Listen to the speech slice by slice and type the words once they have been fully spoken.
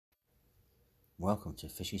Welcome to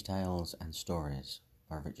Fishy Tales and Stories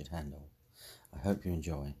by Richard Handel. I hope you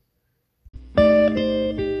enjoy.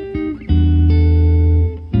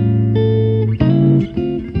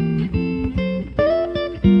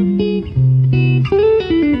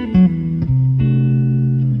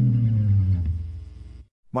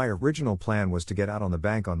 My original plan was to get out on the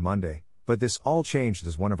bank on Monday, but this all changed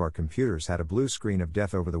as one of our computers had a blue screen of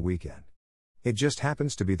death over the weekend. It just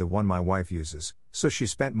happens to be the one my wife uses, so she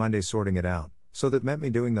spent Monday sorting it out, so that meant me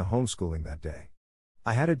doing the homeschooling that day.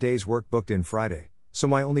 I had a day's work booked in Friday, so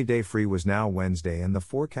my only day free was now Wednesday, and the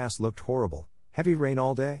forecast looked horrible, heavy rain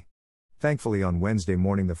all day. Thankfully on Wednesday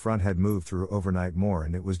morning the front had moved through overnight more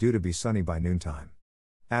and it was due to be sunny by noontime.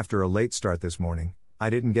 After a late start this morning, I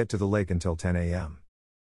didn't get to the lake until 10 a.m.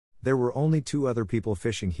 There were only 2 other people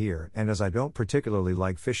fishing here, and as I don't particularly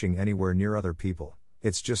like fishing anywhere near other people,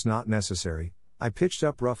 it's just not necessary, I pitched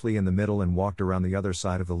up roughly in the middle and walked around the other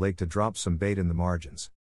side of the lake to drop some bait in the margins.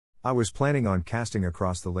 I was planning on casting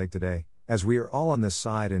across the lake today, as we are all on this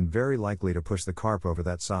side and very likely to push the carp over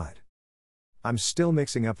that side. I'm still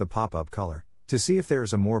mixing up the pop-up color, to see if there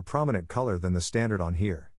is a more prominent color than the standard on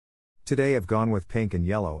here. Today I've gone with pink and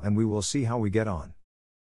yellow and we will see how we get on.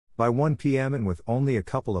 By 1 p.m. and with only a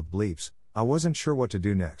couple of bleeps, I wasn't sure what to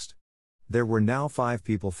do next. There were now 5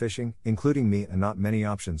 people fishing, including me, and not many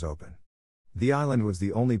options open. The island was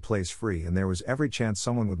the only place free and there was every chance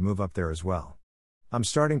someone would move up there as well. I'm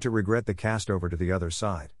starting to regret the cast over to the other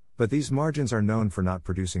side, but these margins are known for not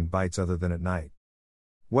producing bites other than at night.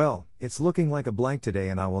 Well, it's looking like a blank today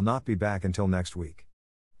and I will not be back until next week.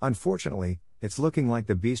 Unfortunately, it's looking like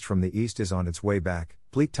the beast from the east is on its way back,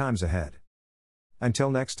 bleak times ahead.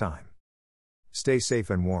 Until next time. Stay safe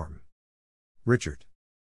and warm. Richard.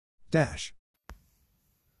 Dash.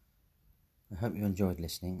 I hope you enjoyed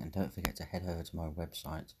listening, and don't forget to head over to my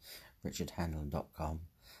website, richardhandel.com,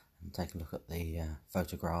 and take a look at the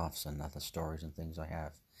photographs and other stories and things I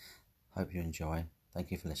have. Hope you enjoy.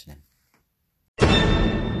 Thank you for listening.